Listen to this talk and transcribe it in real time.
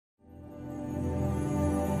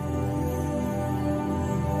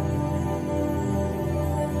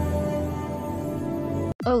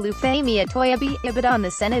Olufemi Atoyebi, Ibadan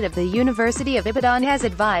The Senate of the University of Ibadan has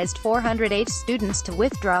advised 408 students to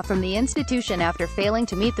withdraw from the institution after failing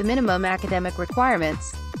to meet the minimum academic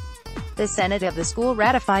requirements. The Senate of the school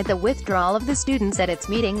ratified the withdrawal of the students at its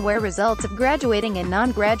meeting, where results of graduating and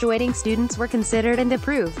non-graduating students were considered and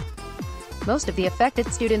approved. Most of the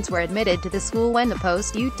affected students were admitted to the school when the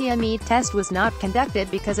post-UTME test was not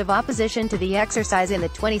conducted because of opposition to the exercise in the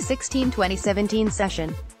 2016-2017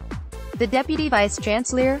 session. The Deputy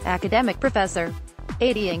Vice-Chancellor, Academic Professor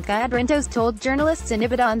Adiyinka Adrintos told journalists in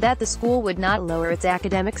Ibadan that the school would not lower its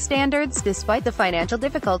academic standards despite the financial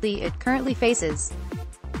difficulty it currently faces.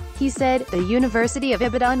 He said, "The University of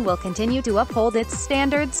Ibadan will continue to uphold its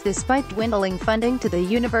standards despite dwindling funding to the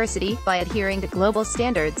university, by adhering to global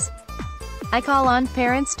standards. I call on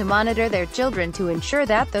parents to monitor their children to ensure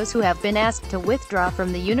that those who have been asked to withdraw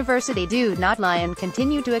from the university do not lie and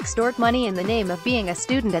continue to extort money in the name of being a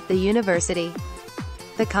student at the university."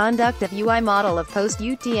 The conduct of UI model of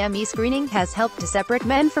post-UTME screening has helped to separate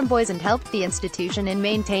men from boys and helped the institution in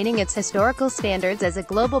maintaining its historical standards as a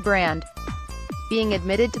global brand. Being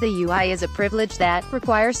admitted to the UI is a privilege that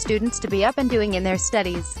requires students to be up and doing in their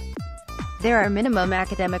studies. There are minimum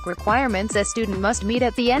academic requirements a student must meet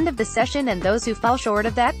at the end of the session, and those who fall short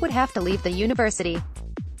of that would have to leave the university.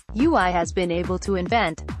 UI has been able to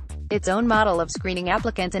invent its own model of screening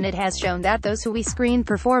applicants, and it has shown that those who we screened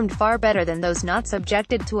performed far better than those not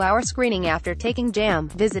subjected to our screening after taking JAM.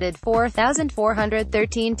 Visited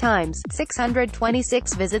 4,413 times,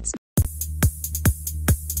 626 visits.